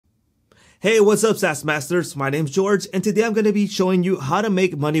Hey, what's up, SaaS Masters? My name's George, and today I'm going to be showing you how to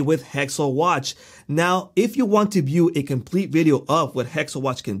make money with Hexawatch. Now, if you want to view a complete video of what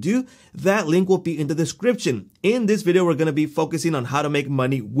Hexawatch can do, that link will be in the description. In this video, we're going to be focusing on how to make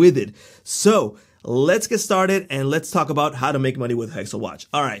money with it. So, let's get started and let's talk about how to make money with Hexawatch.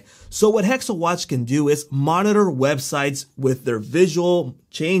 All right. So what Hexawatch can do is monitor websites with their visual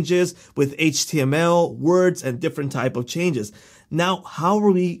changes, with HTML, words, and different type of changes. Now, how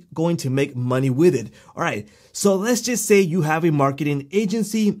are we going to make money with it? All right. So let's just say you have a marketing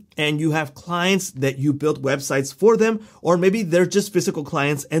agency and you have clients that you build websites for them, or maybe they're just physical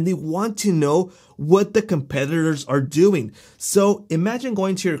clients and they want to know what the competitors are doing. So imagine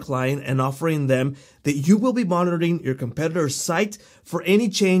going to your client and offering them that you will be monitoring your competitor's site for any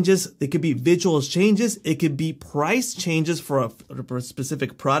changes. It could be visual changes. It could be price changes for a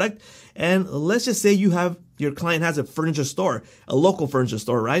specific product. And let's just say your client has a furniture store, a local furniture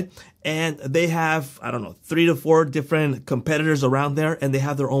store, right? And they have, 3 to 4 different competitors around there and they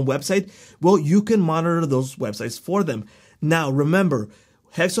have their own website. Well, you can monitor those websites for them. Now, remember,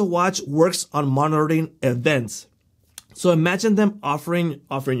 Hexawatch works on monitoring events. So imagine them offering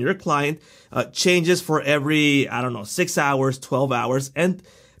your client changes for every, 6 hours, 12 hours. And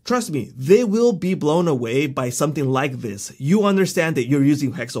trust me, they will be blown away by something like this. You understand that you're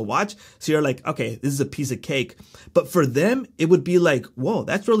using Hexawatch, so you're like, okay, this is a piece of cake. But for them, it would be like, whoa,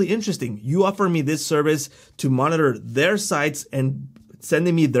 that's really interesting. You offer me this service to monitor their sites and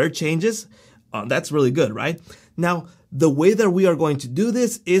sending me their changes. That's really good, right? Now, the way that we are going to do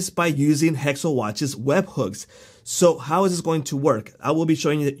this is by using Hexawatch's webhooks. So how is this going to work? I will be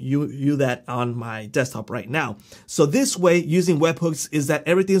showing you that on my desktop right now. So this way, using webhooks is that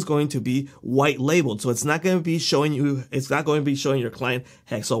everything is going to be white labeled. So it's not going to be showing your client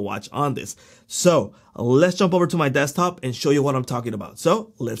Hexawatch on this. So let's jump over to my desktop and show you what I'm talking about.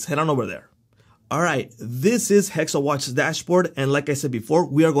 So let's head on over there. All right, this is Hexawatch's dashboard, and like I said before,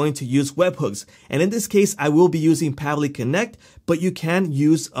 we are going to use webhooks. And in this case, I will be using Pabbly Connect, but you can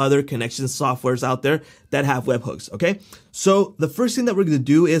use other connection softwares out there that have webhooks, okay? So the first thing that we're going to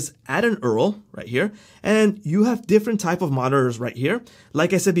do is add an URL right here, and you have different type of monitors right here.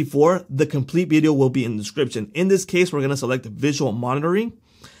 Like I said before, the complete video will be in the description. In this case, we're going to select visual monitoring.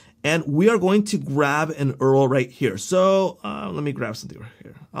 And we are going to grab an URL right here. So let me grab something right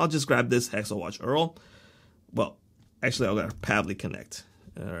here. I'll just grab this Hexawatch URL. Well, actually, I'll grab Pabbly Connect.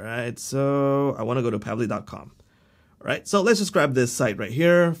 All right, so I want to go to pabbly.com. All right, so let's just grab this site right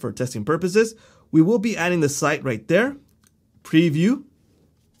here for testing purposes. We will be adding the site right there, preview.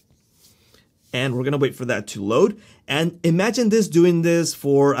 And we're going to wait for that to load. And imagine doing this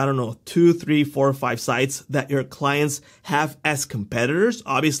for, 2, 3, 4, 5 sites that your clients have as competitors.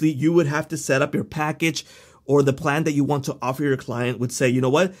 Obviously, you would have to set up your package, or the plan that you want to offer your client would say, you know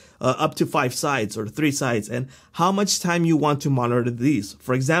what, up to 5 sites or 3 sites, and how much time you want to monitor these.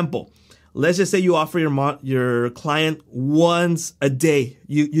 For example, let's just say you offer your client once a day.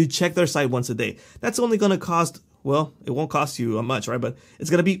 You check their site once a day. That's only going to cost, well, it won't cost you much, right? But it's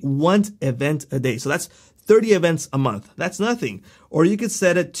going to be 1 event a day. So that's 30 events a month. That's nothing. Or you could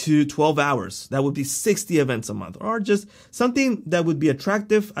set it to 12 hours. That would be 60 events a month. Or just something that would be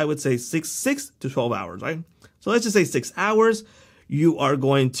attractive. I would say 6 to 12 hours, right? So let's just say 6 hours. You are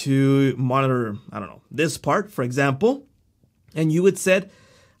going to monitor, this part, for example. And you would set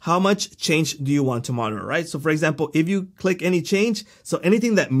how much change do you want to monitor, right? So for example, if you click any change, so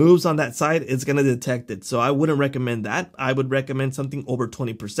anything that moves on that side, it's going to detect it. So I wouldn't recommend that. I would recommend something over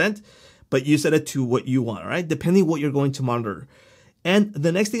 20%, but you set it to what you want, right? Depending what you're going to monitor. And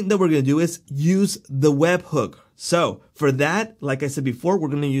the next thing that we're going to do is use the webhook. So for that, like I said before, we're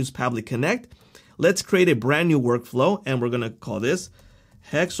going to use Pabbly Connect. Let's create a brand new workflow, and we're going to call this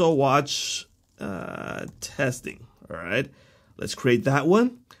Hexawatch testing. All right, let's create that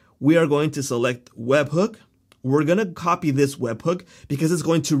one. We are going to select webhook. We're going to copy this webhook because it's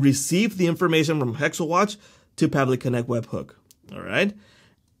going to receive the information from Hexawatch to Pabbly Connect webhook. All right.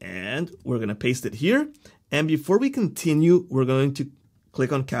 And we're going to paste it here. And before we continue, we're going to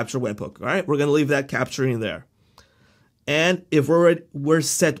click on capture webhook. All right. We're going to leave that capturing there. And if we're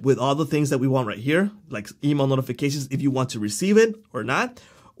set with all the things that we want right here, like email notifications, if you want to receive it or not,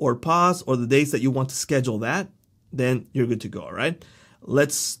 or pause, or the days that you want to schedule that, then you're good to go. All right.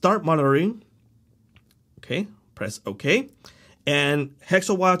 Let's start monitoring. Okay, press OK. And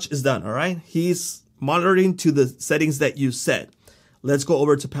Hexawatch is done, all right? He's monitoring to the settings that you set. Let's go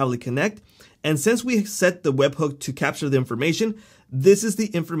over to Pabbly Connect. And since we set the webhook to capture the information, this is the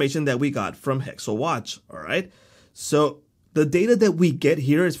information that we got from Hexawatch, all right? So the data that we get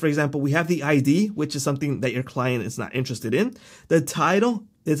here is, for example, we have the ID, which is something that your client is not interested in. The title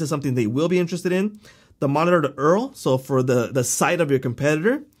this is something they will be interested in. The monitor to URL, so for the site of your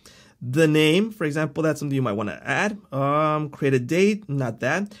competitor. The name, for example, that's something you might want to add. Create a date, not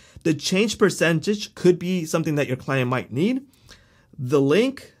that. The change percentage could be something that your client might need. The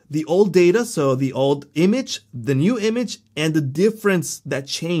link, the old data, so the old image, the new image, and the difference that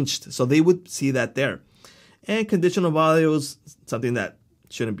changed. So they would see that there. And conditional values, something that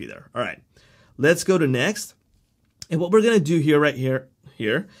shouldn't be there. All right, let's go to next. And what we're going to do here, right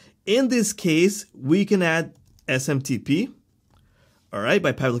here, in this case, we can add SMTP. All right,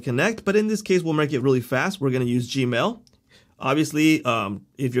 by Pabbly Connect, but in this case, we'll make it really fast. We're going to use Gmail. Obviously,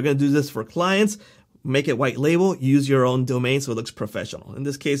 if you're going to do this for clients, make it white label, use your own domain so it looks professional. In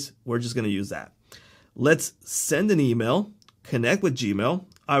this case, we're just going to use that. Let's send an email, connect with Gmail.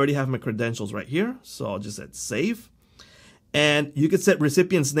 I already have my credentials right here, so I'll just hit save. And you could set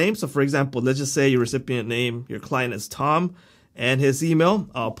recipient's name. So for example, let's just say your recipient name, your client is Tom, and his email,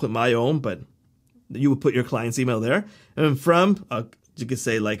 I'll put my own, but you would put your client's email there. And from, you could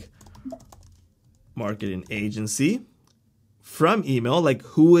say like marketing agency. From email, like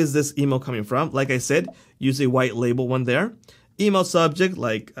who is this email coming from? Like I said, use a white label one there. Email subject,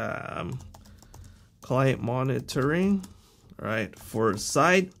 like client monitoring, all right, for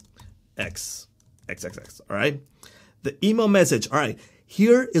site XXX, all right. The email message, all right,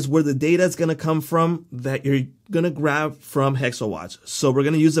 here is where the data is going to come from that you're going to grab from Hexawatch. So we're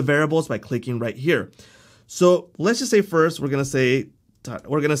going to use the variables by clicking right here. So let's just say first, we're going to say,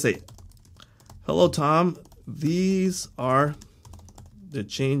 hello, Tom. These are the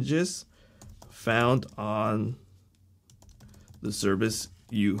changes found on the service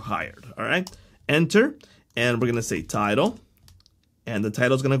you hired. All right, enter, and we're going to say title. And the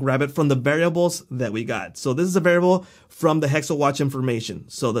title is going to grab it from the variables that we got. So this is a variable from the Hexawatch information.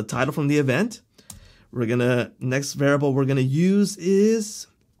 So the title from the event, next variable we're going to use is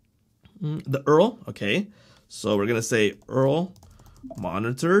the URL. Okay. So we're going to say URL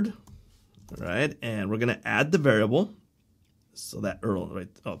monitored. All right. And we're going to add the variable. So that URL, right?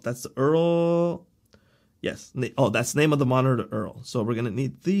 Oh, that's the URL. Yes. Oh, that's the name of the monitor URL. So we're going to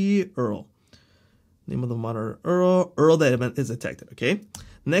need the URL. Name of the monitor URL that event is detected. Okay.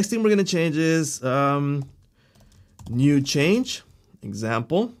 Next thing we're going to change is new change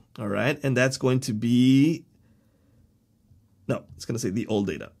example. All right. And that's going to be, no, it's going to say the old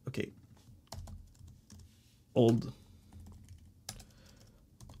data. Okay. Old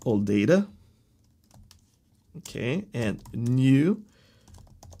data. Okay. And new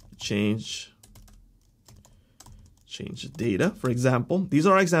change data, for example. These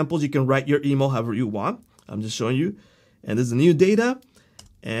are examples. You can write your email however you want. I'm just showing you. And this is the new data.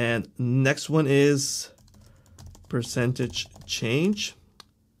 And next one is percentage change.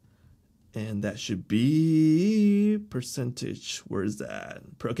 And that should be percentage. Where is that?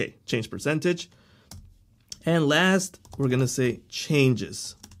 Okay, change percentage. And last, we're going to say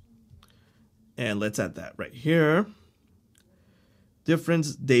changes. And let's add that right here.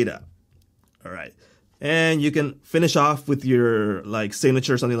 Difference data. All right. And you can finish off with your like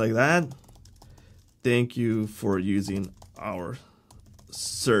signature or something like that. Thank you for using our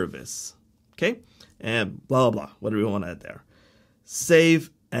service. Okay. And blah, blah, blah. Whatever you want to add there. Save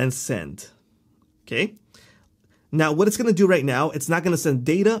and send. Okay. Now what it's going to do right now, it's not going to send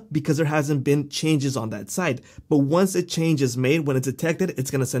data because there hasn't been changes on that side. But once a change is made, when it's detected, it's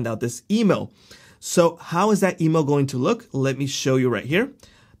going to send out this email. So how is that email going to look? Let me show you right here.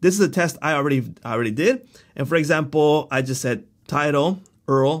 This is a test I already did. And for example, I just said title,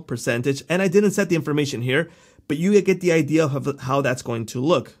 URL, percentage, and I didn't set the information here, but you get the idea of how that's going to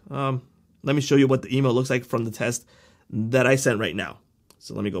look. Let me show you what the email looks like from the test that I sent right now.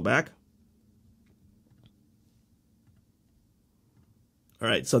 So let me go back. All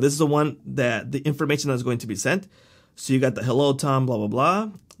right, so this is the one that the information that's going to be sent. So you got the hello, Tom, blah, blah,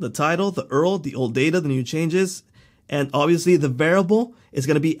 blah, the title, the URL, the old data, the new changes, and obviously the variable is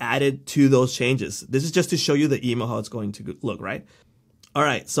going to be added to those changes. This is just to show you the email, how it's going to look, right? All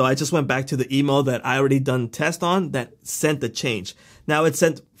right, so I just went back to the email that I already done test on that sent the change. Now it's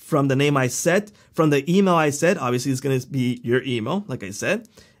sent from the name I set, from the email I said, obviously it's going to be your email, like I said.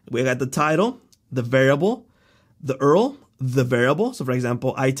 We got the title, the variable, the URL, the variable. So for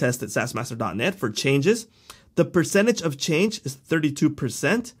example, I tested sassmaster.net for changes. The percentage of change is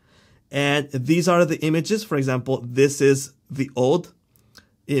 32%. And these are the images. For example, this is the old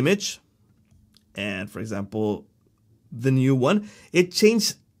image. And for example, the new one, it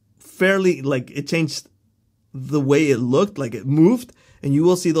changed it changed the way it looked, like it moved. And you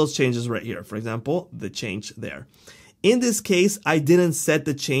will see those changes right here. For example, the change there. In this case, I didn't set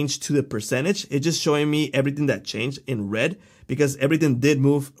the change to the percentage. It's just showing me everything that changed in red because everything did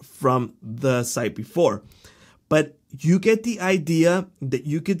move from the site before. But you get the idea that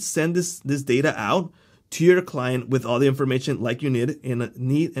you could send this data out to your client with all the information like you need in a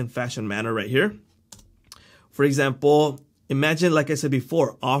neat and fashion manner right here. For example, imagine, like I said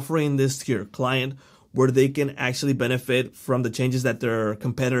before, offering this to your client where they can actually benefit from the changes that their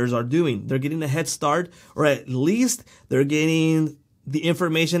competitors are doing. They're getting a head start, or at least they're getting the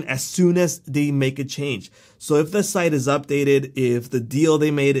information as soon as they make a change. So if the site is updated, if the deal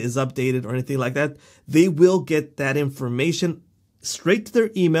they made is updated or anything like that, they will get that information straight to their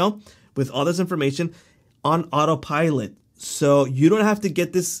email with all this information on autopilot. So you don't have to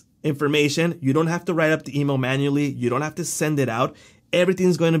get this information. You don't have to write up the email manually. You don't have to send it out.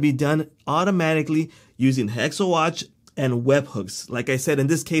 Everything's going to be done automatically using Hexawatch and webhooks. Like I said, in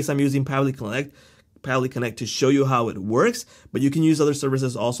this case, I'm using Pabbly Connect to show you how it works, but you can use other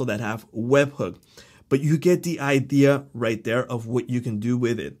services also that have webhook. But you get the idea right there of what you can do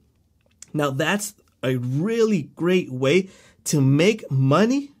with it. Now, that's a really great way to make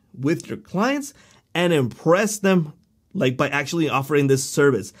money with your clients and impress them, like by actually offering this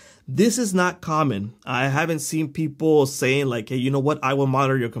service. This is not common. I haven't seen people saying like, hey, you know what? I will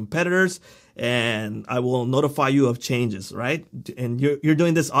monitor your competitors and I will notify you of changes, right? And you're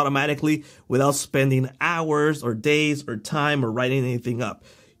doing this automatically without spending hours or days or time or writing anything up.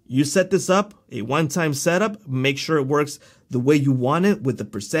 You set this up, a one-time setup, make sure it works the way you want it with the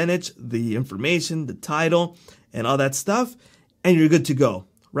percentage, the information, the title, and all that stuff, and you're good to go,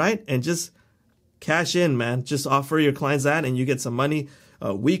 right? And just cash in, man. Just offer your clients that and you get some money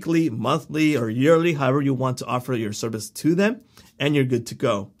weekly, monthly, or yearly, however you want to offer your service to them, and you're good to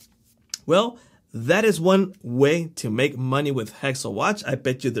go. Well, that is one way to make money with Hexawatch. I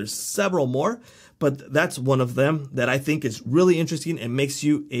bet you there's several more, but that's one of them that I think is really interesting and makes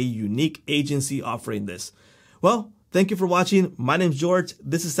you a unique agency offering this. Well, thank you for watching. My name's George.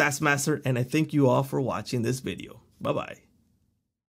 This is SaaS Master, and I thank you all for watching this video. Bye-bye.